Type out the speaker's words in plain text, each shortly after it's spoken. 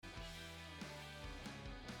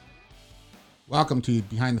Welcome to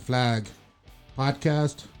Behind the Flag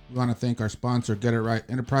podcast. We want to thank our sponsor, Get It Right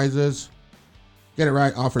Enterprises. Get It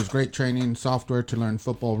Right offers great training software to learn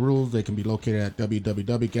football rules. They can be located at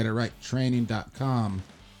www.getitrighttraining.com.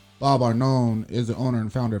 Bob Arnone is the owner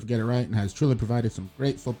and founder of Get It Right and has truly provided some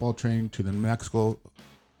great football training to the New Mexico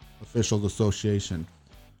Officials Association.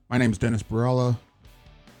 My name is Dennis Barella.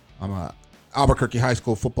 I'm a Albuquerque High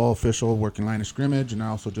School football official working line of scrimmage, and I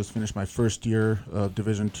also just finished my first year of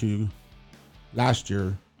Division II last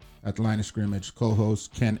year at the line of scrimmage.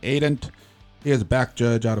 Co-host Ken Adent. He is a back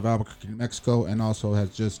judge out of Albuquerque, New Mexico, and also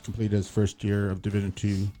has just completed his first year of Division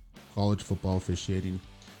II college football officiating.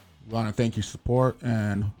 We want to thank your support,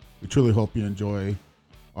 and we truly hope you enjoy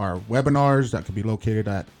our webinars that can be located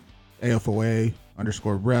at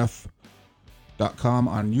AFOA_ref.com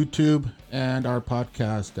on YouTube and our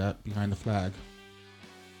podcast at Behind the Flag.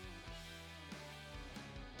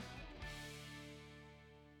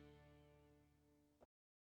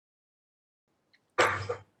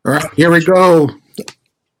 All right, here we go.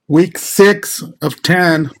 Week 6 of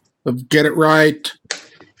 10 of Get It Right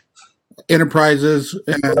Enterprises.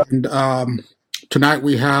 And tonight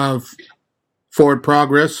we have Forward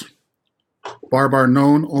Progress, Barb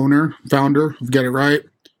Arnone, owner, founder of Get It Right.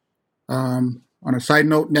 On a side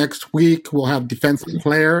note, next week we'll have Defensive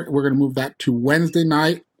Player. We're going to move that to Wednesday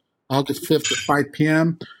night, August 5th at 5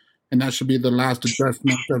 p.m. And that should be the last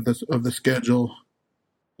adjustment of the schedule.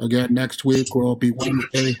 Again, next week will be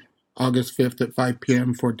Wednesday, August 5th at 5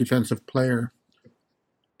 p.m. for Defensive Player.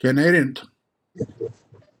 Ken Adent.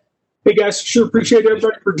 Hey, guys. Sure appreciate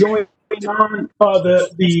everybody for joining on.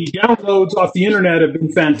 The downloads off the internet have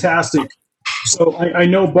been fantastic. So I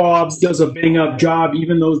know Bob does a bang-up job,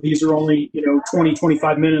 even though these are only 20,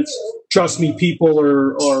 25 minutes. Trust me, people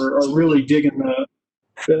are really digging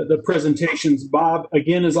the presentations. Bob,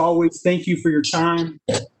 again, as always, thank you for your time.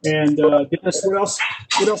 And Dennis, what else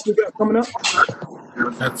we got coming up?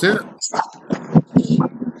 That's it.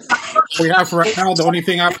 We have for right now, the only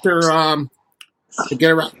thing after the Get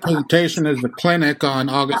It Right presentation is the clinic on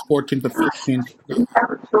August 14th to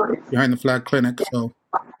 15th, Behind the Flag Clinic. So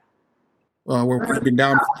we're winding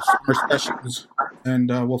down for the summer sessions, and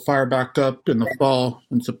we'll fire back up in the fall,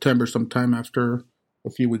 in September sometime after a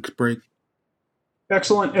few weeks break.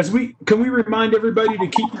 Excellent. Can we remind everybody to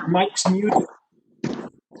keep your mics muted?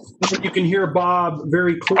 You can hear Bob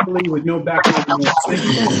very clearly with no background noise. Thank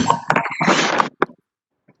you.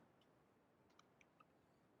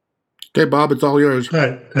 Okay, Bob, it's all yours. All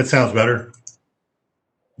right, that sounds better.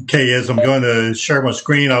 Okay, as I'm going to share my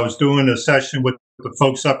screen, I was doing a session with the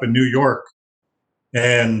folks up in New York,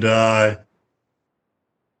 and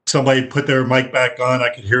somebody put their mic back on.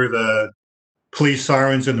 I could hear the police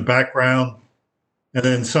sirens in the background. And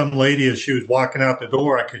then some lady, as she was walking out the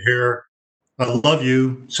door, I could hear, "I love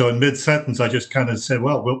you." So in mid-sentence, I just kind of said,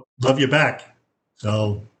 "Well, we'll love you back."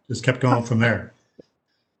 So just kept going from there.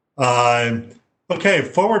 Okay,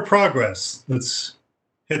 Forward Progress. Let's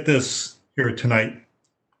hit this here tonight.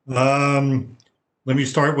 Let me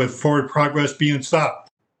start with Forward Progress being stopped.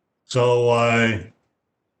 So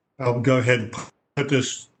I'll go ahead and put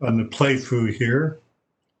this on the playthrough here.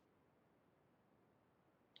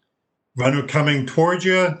 Runner coming towards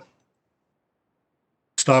you,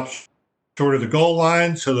 stop short of the goal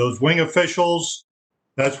line. So those wing officials,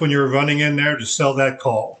 that's when you're running in there to sell that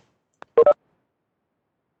call.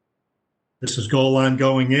 This is goal line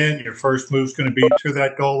going in. Your first move is going to be to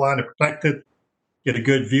that goal line to protect it. Get a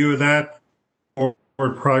good view of that.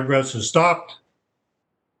 Forward Progress is stopped.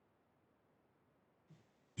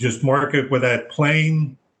 Just mark it with that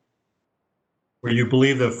plane where you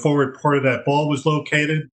believe the forward part of that ball was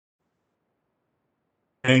located,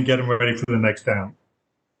 and get them ready for the next down.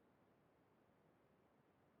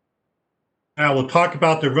 Now we'll talk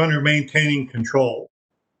about the runner maintaining control.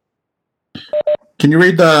 Can you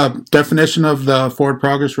read the definition of the Forward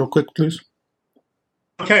Progress real quick, please?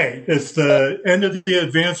 Okay, it's the end of the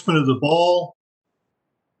advancement of the ball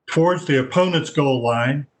towards the opponent's goal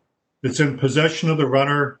line. It's in possession of the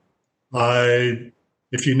runner.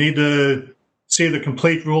 If you need to see the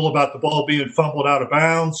complete rule about the ball being fumbled out of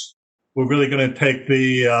bounds, we're really going to take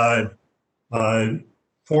the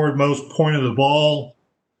forwardmost point of the ball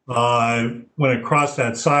when it crossed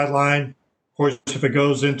that sideline. Of course, if it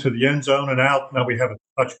goes into the end zone and out, now we have a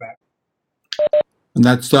touchback. And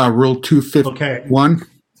that's Rule 251. Okay.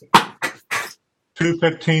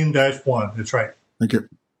 215-1. That's right. Thank you.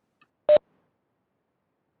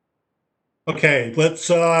 Okay, let's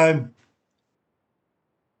we'll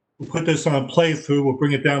put this on playthrough. We'll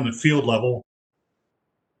bring it down to field level.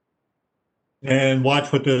 And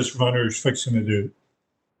watch what this runner is fixing to do.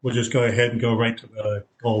 We'll just go ahead and go right to the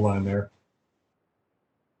goal line there.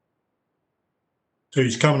 So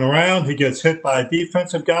he's coming around. He gets hit by a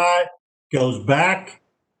defensive guy, goes back,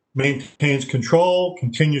 maintains control,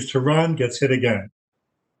 continues to run, gets hit again.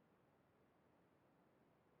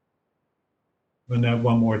 Run that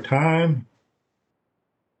one more time.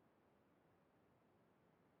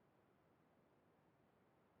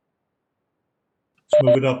 Let's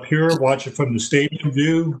move it up here. Watch it from the stadium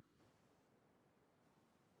view.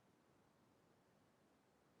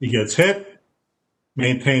 He gets hit,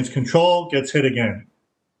 maintains control, gets hit again.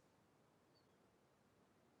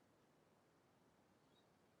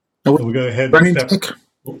 So we go ahead and step.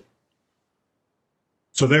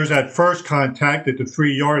 So there's that first contact at the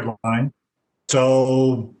 3-yard line.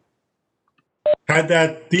 So had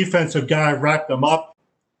that defensive guy wrapped him up,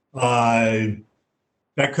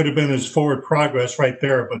 that could have been his forward progress right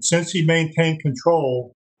there. But since he maintained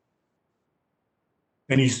control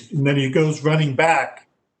and then he goes running back,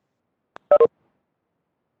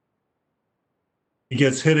 he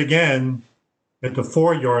gets hit again at the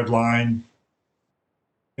 4-yard line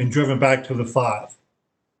and driven back to the 5.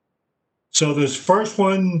 So this first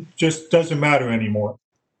one just doesn't matter anymore.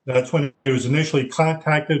 That's when he was initially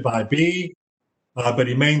contacted by B, but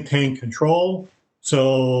he maintained control.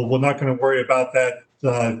 So we're not going to worry about that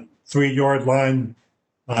 3-yard line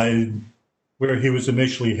where he was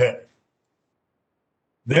initially hit.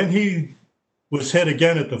 Then he was hit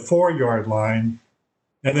again at the 4-yard line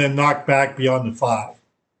and then knocked back beyond the 5.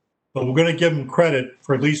 But we're going to give him credit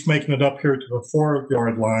for at least making it up here to the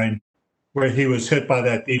 4-yard line where he was hit by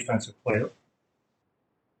that defensive player.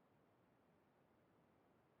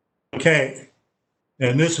 Okay,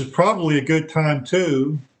 and this is probably a good time,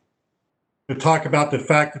 too, to talk about the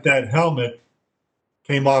fact that that helmet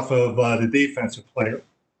came off of the defensive player.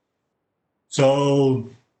 So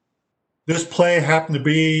this play happened to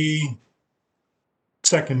be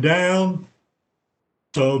second down.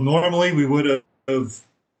 So normally we would have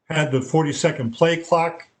had the 40-second play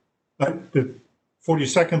clock, the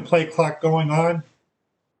 40-second play clock going on.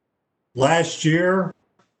 Last year,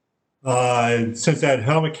 since that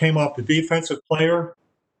helmet came off the defensive player,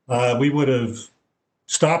 we would have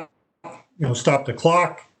stopped the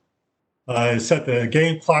clock, set the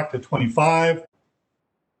game clock to 25,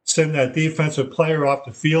 send that defensive player off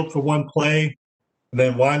the field for one play, and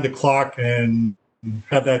then wind the clock and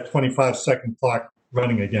have that 25-second clock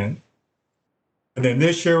running again. And then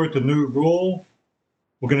this year with the new rule,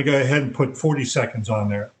 we're going to go ahead and put 40 seconds on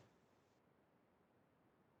there.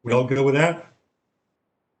 We all good with that?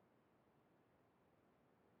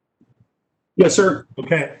 Yes, sir.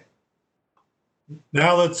 Okay.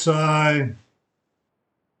 Now let's, now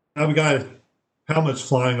we got helmets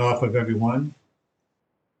flying off of everyone.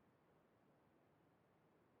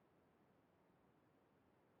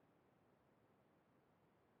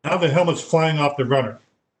 Now the helmet's flying off the runner.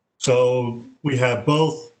 So we have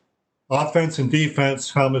both offense and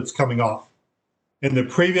defense helmets coming off. In the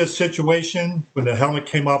previous situation, when the helmet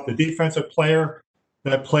came off the defensive player,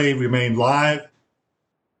 that play remained live.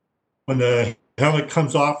 When the helmet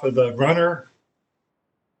comes off of the runner,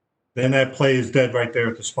 then that play is dead right there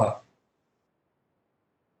at the spot.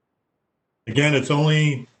 Again, it's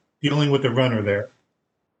only dealing with the runner there.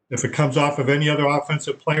 If it comes off of any other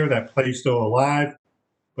offensive player, that play is still alive.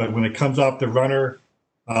 But when it comes off the runner,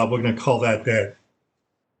 we're going to call that dead.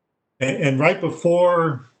 And right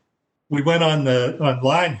before we went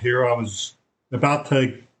online here, I was about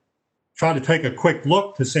to try to take a quick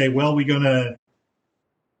look to say, well, we're going to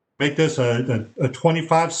make this a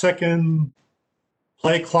 25-second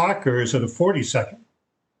play clock, or is it a 40-second?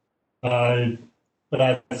 But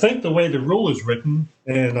I think the way the rule is written,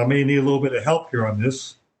 and I may need a little bit of help here on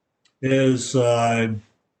this, is I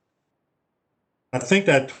think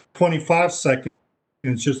that 25 seconds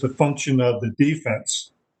is just a function of the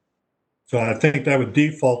defense. So I think that would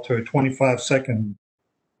default to a 25-second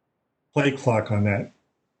play clock on that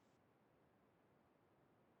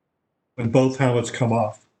when both helmets come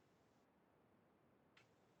off.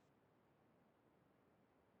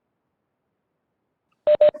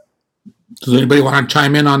 Does anybody want to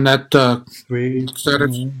chime in on that? Three.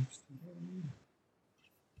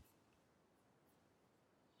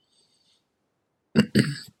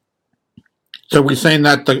 So we're saying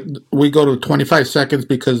that we go to 25 seconds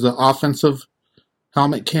because the offensive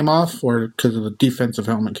helmet came off, or because the defensive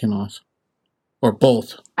helmet came off, or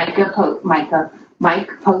both? Mike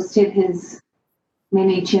posted his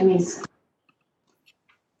mini chimneys.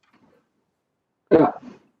 Yeah,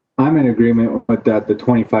 I'm in agreement with that. The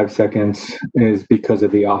 25 seconds is because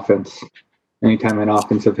of the offense. Anytime an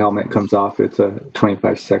offensive helmet comes off, it's a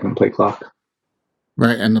 25-second play clock.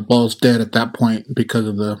 Right, and the ball's dead at that point because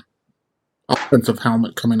of the offensive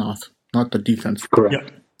helmet coming off. not the defense.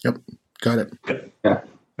 Correct. Yep. Got it. Yeah.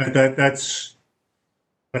 That's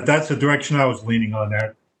the direction I was leaning on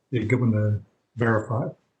there. Given the verify.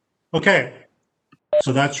 Okay.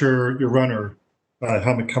 So that's your runner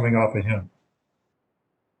helmet coming off of him.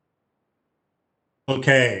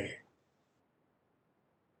 Okay.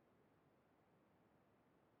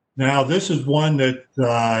 Now this is one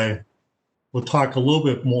that we'll talk a little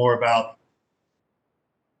bit more about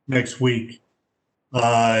next week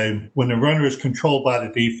when the runner is controlled by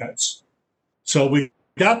the defense. So we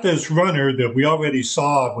got this runner that we already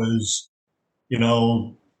saw was,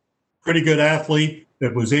 pretty good athlete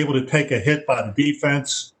that was able to take a hit by the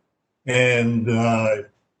defense and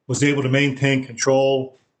was able to maintain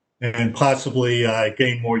control and possibly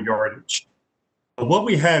gain more yardage. But what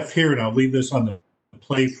we have here, and I'll leave this on the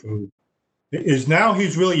playthrough, is now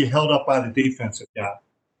he's really held up by the defensive guy.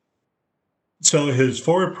 So his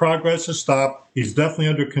forward progress has stopped. He's definitely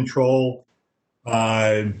under control.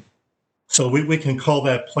 So we can call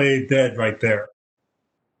that play dead right there.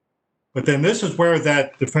 But then this is where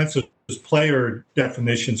that defensive player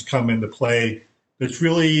definitions come into play. It's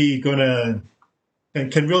really going to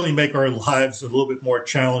and can really make our lives a little bit more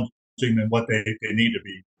challenging than what they need to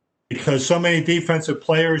be. Because so many defensive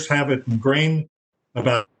players have it ingrained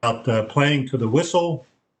about playing to the whistle.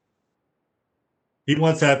 He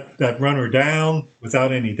wants that runner down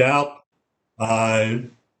without any doubt.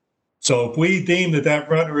 So if we deem that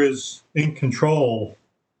runner is in control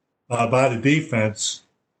by the defense,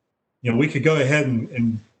 we could go ahead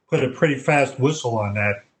and put a pretty fast whistle on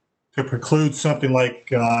that to preclude something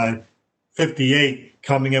like 58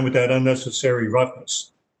 coming in with that unnecessary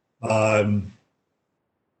roughness. Now,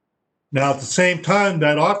 at the same time,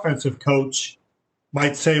 that offensive coach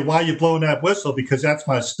might say, why are you blowing that whistle? Because that's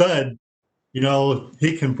my stud. He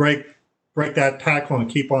can break that tackle and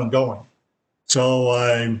keep on going. So,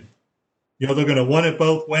 they're going to want it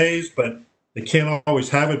both ways, but they can't always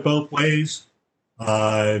have it both ways.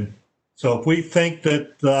 So if we think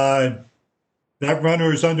that that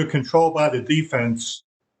runner is under control by the defense,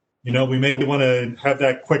 we may want to have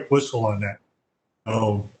that quick whistle on that.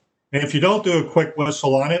 And if you don't do a quick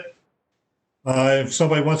whistle on it, if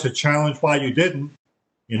somebody wants to challenge why you didn't,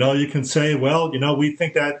 you can say, well, we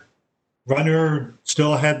think that runner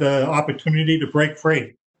still had the opportunity to break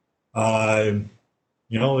free. It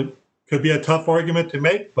could be a tough argument to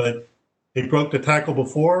make, but he broke the tackle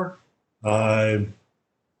before.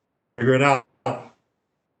 Figure it out.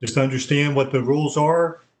 Just understand what the rules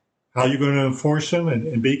are, how you're going to enforce them,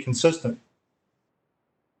 and be consistent.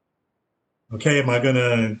 Okay, am I going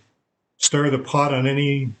to stir the pot on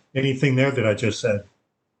anything there that I just said?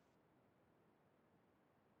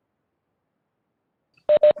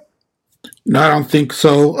 No, I don't think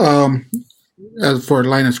so. As for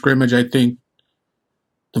line of scrimmage, I think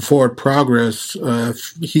the forward progress,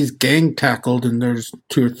 if he's gang tackled and there's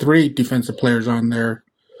 2 or 3 defensive players on there,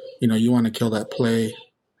 you want to kill that play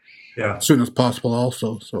as soon as possible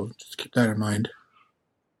also. So just keep that in mind.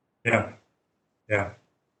 Yeah.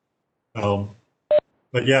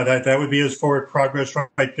 But yeah, that would be his forward progress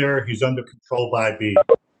right there. He's under control by B.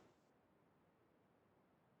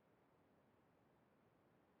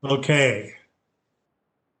 Okay.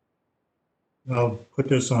 I'll put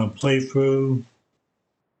this on playthrough.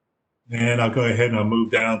 And I'll go ahead and I'll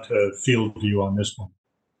move down to field view on this one.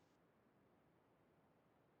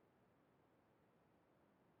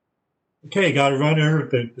 Okay, got a runner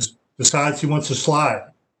that decides he wants to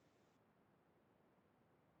slide.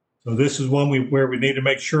 So this is one where we need to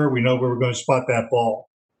make sure we know where we're going to spot that ball.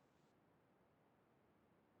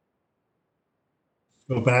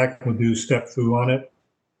 Go back, we'll do step through on it.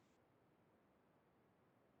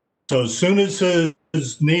 So as soon as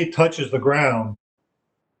his knee touches the ground,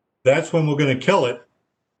 that's when we're going to kill it.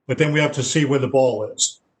 But then we have to see where the ball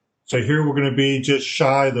is. So here we're going to be just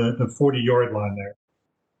shy the 40-yard line there.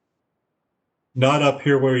 Not up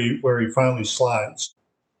here where he finally slides.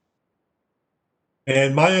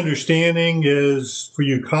 And my understanding is for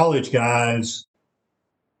you college guys,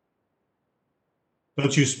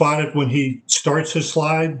 don't you spot it when he starts his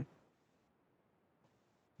slide?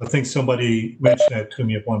 I think somebody mentioned that to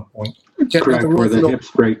me at one point. Correct, where the hips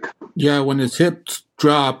break. Yeah, when his hips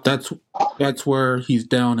drop, that's where he's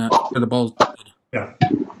down at, where the ball's. Yeah.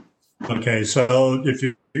 Okay, so if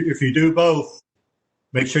you do both,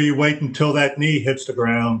 make sure you wait until that knee hits the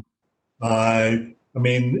ground. In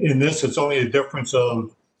this, it's only a difference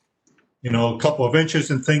of, a couple of inches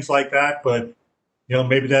and things like that. But,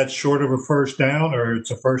 maybe that's short of a first down or it's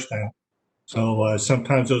a first down. So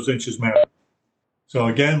sometimes those inches matter. So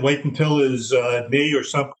again, wait until his knee or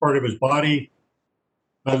some part of his body,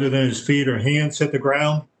 other than his feet or hands, hit the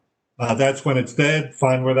ground. That's when it's dead.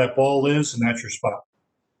 Find where that ball is, and that's your spot.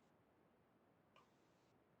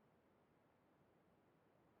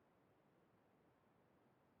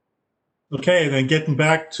 Okay, then getting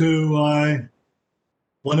back to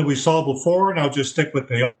one that we saw before, and I'll just stick with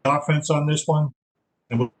the offense on this one,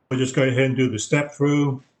 and we'll just go ahead and do the step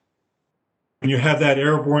through. When you have that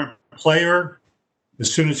airborne player,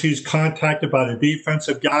 as soon as he's contacted by the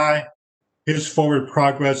defensive guy, his forward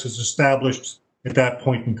progress is established at that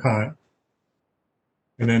point in time.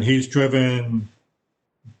 And then he's driven,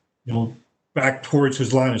 back towards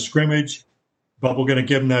his line of scrimmage, but we're going to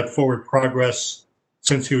give him that forward progress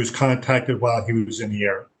since he was contacted while he was in the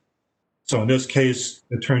air. So in this case,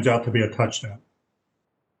 it turns out to be a touchdown.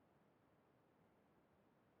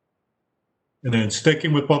 And then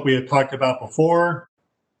sticking with what we had talked about before,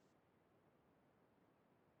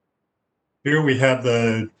 here we have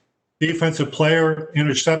the defensive player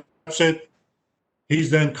intercepts it. He's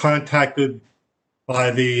then contacted by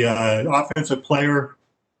the offensive player.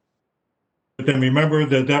 But then remember,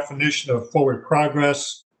 the definition of forward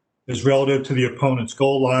progress is relative to the opponent's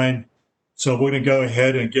goal line. So we're going to go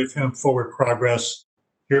ahead and give him forward progress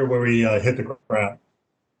here where we hit the ground.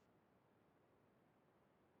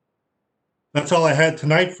 That's all I had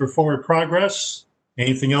tonight for forward progress.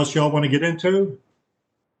 Anything else y'all want to get into?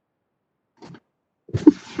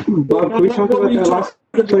 Bob, can we talk about that last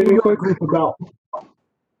play real quick?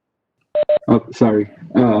 Oh, sorry.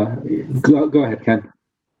 Go ahead, Ken.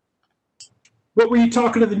 What were you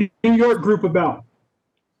talking to the New York group about?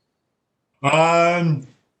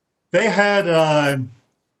 They had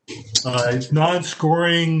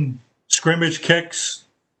non-scoring scrimmage kicks,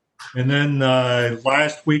 and then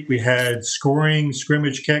last week we had scoring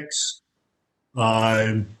scrimmage kicks.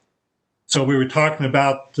 So we were talking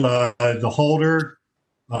about the holder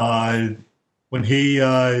when he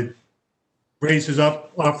raises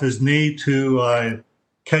up off his knee to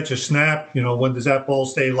catch a snap. When does that ball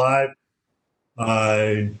stay live?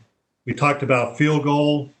 We talked about field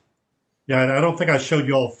goal. Yeah, I don't think I showed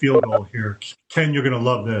you all field goal here. Ken, you're going to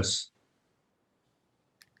love this.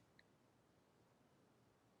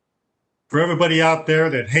 For everybody out there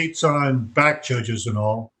that hates on back judges and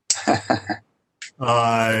all,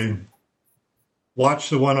 watch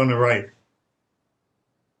the one on the right.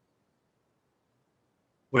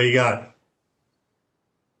 What do you got?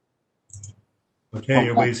 Okay,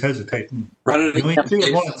 everybody's hesitating. Run it You only again, do it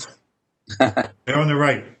please. once. They're on the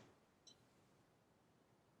right.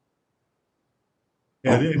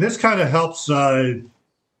 Yeah, and this kind of helps, when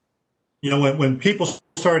people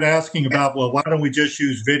start asking about, well, why don't we just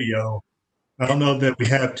use video? I don't know that we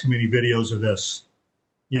have too many videos of this.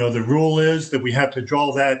 The rule is that we have to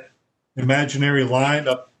draw that imaginary line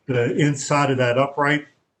up the inside of that upright.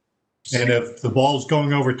 And if the ball's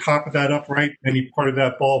going over top of that upright, any part of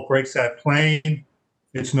that ball breaks that plane,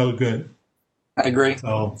 it's no good. I agree.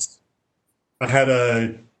 So I had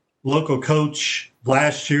a local coach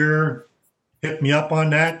last year hit me up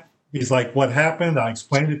on that. He's like, what happened? I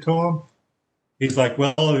explained it to him. He's like,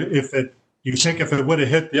 well, you think if it would have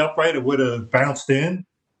hit the upright, it would have bounced in?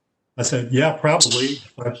 I said, yeah, probably.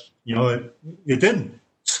 But, it didn't.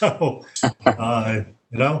 So,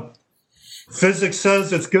 physics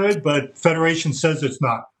says it's good, but Federation says it's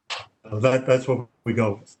not. So that's what we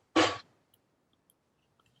go with.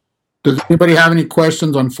 Does anybody have any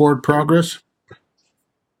questions on forward progress?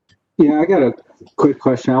 Yeah, I got a quick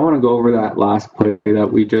question. I want to go over that last play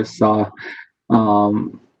that we just saw.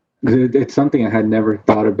 It's something I had never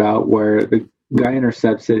thought about, where the guy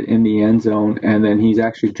intercepts it in the end zone, and then he's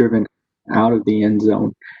actually driven out of the end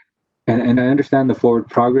zone. And I understand the forward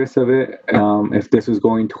progress of it. If this was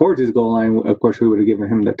going towards his goal line, of course, we would have given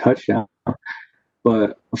him the touchdown.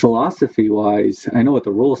 But philosophy-wise, I know what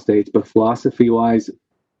the rule states, but philosophy-wise,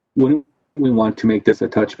 wouldn't we want to make this a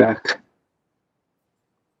touchback?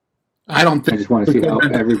 I don't think. I just want to see how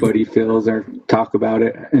everybody feels or talk about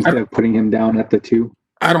it instead of putting him down at the 2.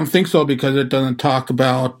 I don't think so, because it doesn't talk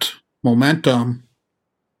about momentum.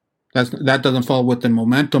 That doesn't fall within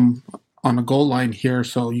momentum on the goal line here,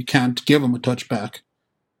 so you can't give him a touchback.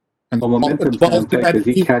 And Well, momentum because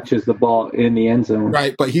he catches the ball in the end zone.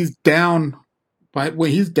 right, but he's down.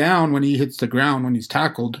 He's down when he hits the ground when he's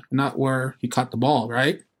tackled, not where he caught the ball,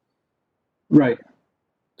 right? Right.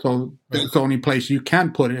 So the only place you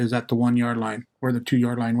can put it is at the 1 yard line or the 2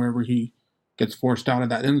 yard line, wherever he gets forced out of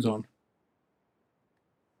that end zone.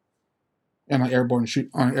 And an airborne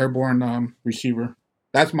receiver.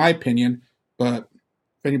 That's my opinion. But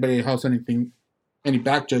if anybody has any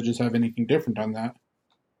back judges have anything different on that.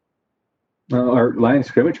 Well, our line of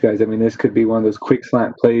scrimmage guys, this could be one of those quick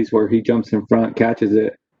slant plays where he jumps in front, catches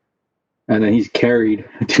it, and then he's carried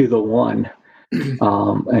to the 1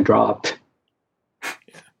 and dropped.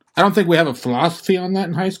 I don't think we have a philosophy on that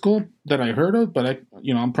in high school that I heard of, but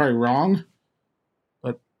I'm probably wrong.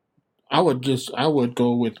 But I would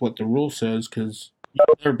go with what the rule says, because you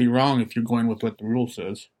better be wrong if you're going with what the rule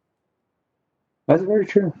says. That's very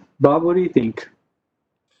true. Bob, what do you think?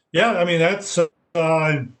 Yeah, I mean, that's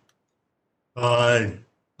I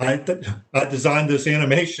designed this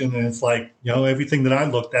animation, and it's like, everything that I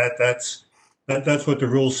looked at, that's what the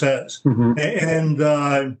rule says. Mm-hmm.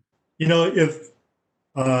 And if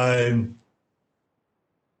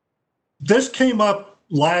this came up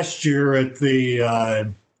last year at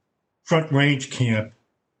the Front Range camp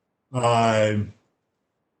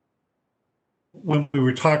when we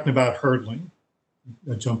were talking about hurdling.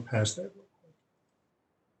 I jumped past that real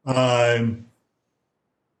quick.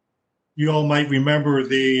 You all might remember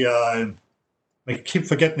I keep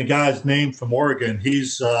forgetting the guy's name from Oregon.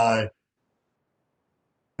 He's an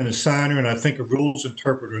assigner and I think a rules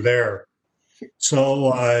interpreter there.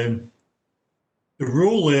 So the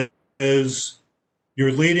rule is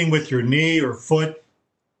you're leading with your knee or foot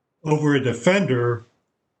over a defender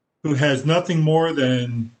who has nothing more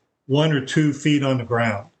than 1 or 2 feet on the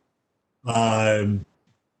ground.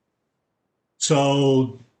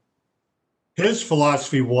 So his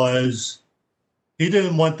philosophy was he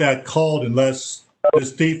didn't want that called unless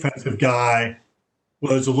this defensive guy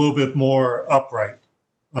was a little bit more upright.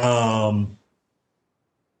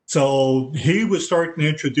 So he was starting to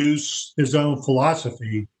introduce his own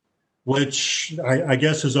philosophy, which I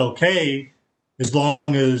guess is okay as long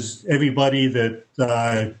as everybody that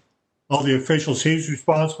all the officials he's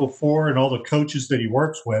responsible for and all the coaches that he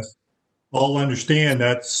works with all understand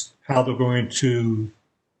that's how they're going to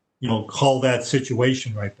call that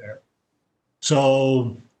situation right there.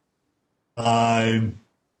 So, the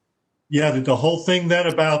whole thing then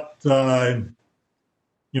about,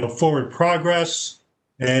 forward progress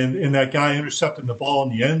and that guy intercepting the ball in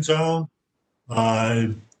the end zone,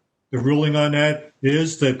 the ruling on that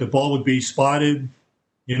is that the ball would be spotted,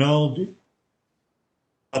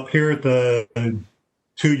 up here at the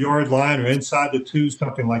 2-yard line or inside the 2,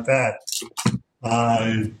 something like that.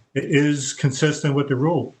 It is consistent with the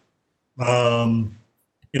rule. Some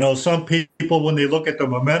people, when they look at the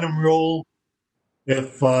momentum rule,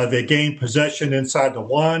 if they gain possession inside the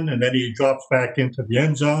 1 and then he drops back into the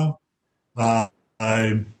end zone,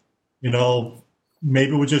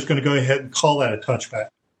 maybe we're just going to go ahead and call that a touchback.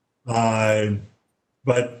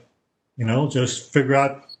 But just figure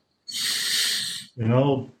out,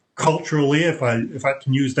 culturally, if I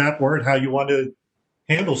can use that word, how you want to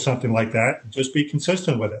handle something like that. Just be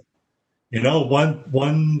consistent with it.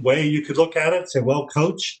 One way you could look at it, say, well,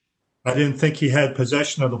 coach, I didn't think he had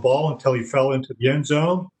possession of the ball until he fell into the end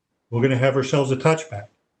zone. We're going to have ourselves a touchback.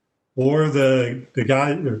 Or the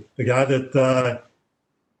guy that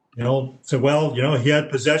said, well, he had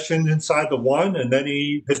possession inside the 1, and then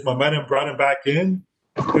his momentum brought him back in.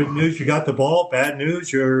 Good news, you got the ball. Bad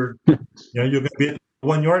news, you're going to be at the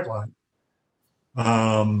 1-yard line.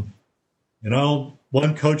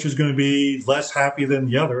 One coach is going to be less happy than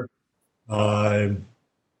the other.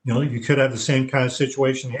 You could have the same kind of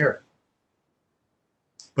situation here.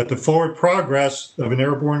 But the forward progress of an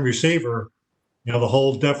airborne receiver, the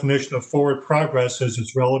whole definition of forward progress is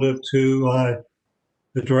it's relative to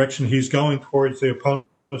the direction he's going towards the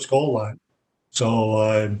opponent's goal line. So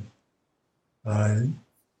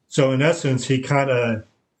in essence, he kind of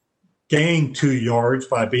gained 2 yards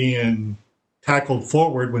by being tackled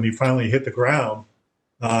forward when he finally hit the ground.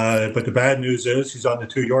 But the bad news is he's on the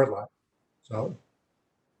 2-yard line. So.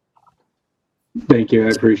 Thank you. I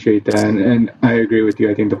appreciate that. And I agree with you.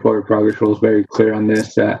 I think the forward progress rule is very clear on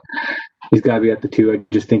this. He's got to be at the 2. I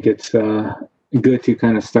just think it's good to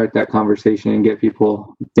kind of start that conversation and get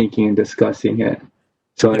people thinking and discussing it.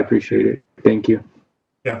 So I appreciate it. Thank you.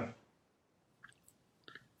 Yeah.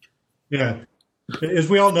 Yeah. As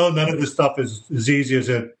we all know, none of this stuff is as easy as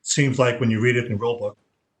it seems like when you read it in the rule book.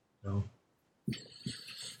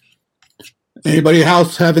 Anybody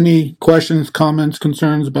else have any questions, comments,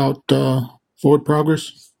 concerns about forward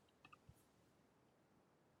progress?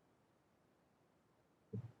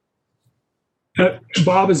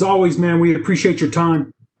 Bob, as always, man, we appreciate your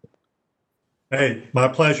time. Hey, my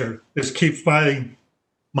pleasure. This keeps my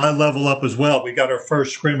level up as well. We got our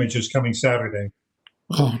first scrimmages coming Saturday.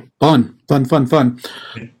 Oh, fun.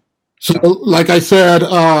 So, like I said,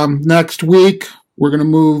 next week we're going to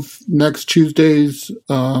move next Tuesday's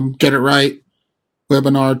Get It Right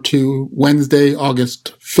webinar to Wednesday,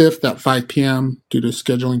 August 5th at 5 p.m. due to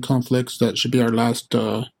scheduling conflicts. That should be our last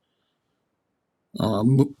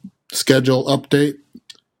schedule update.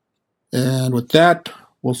 And with that,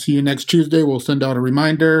 we'll see you next Tuesday. We'll send out a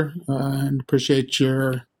reminder and appreciate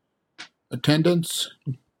your attendance.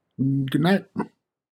 Good night.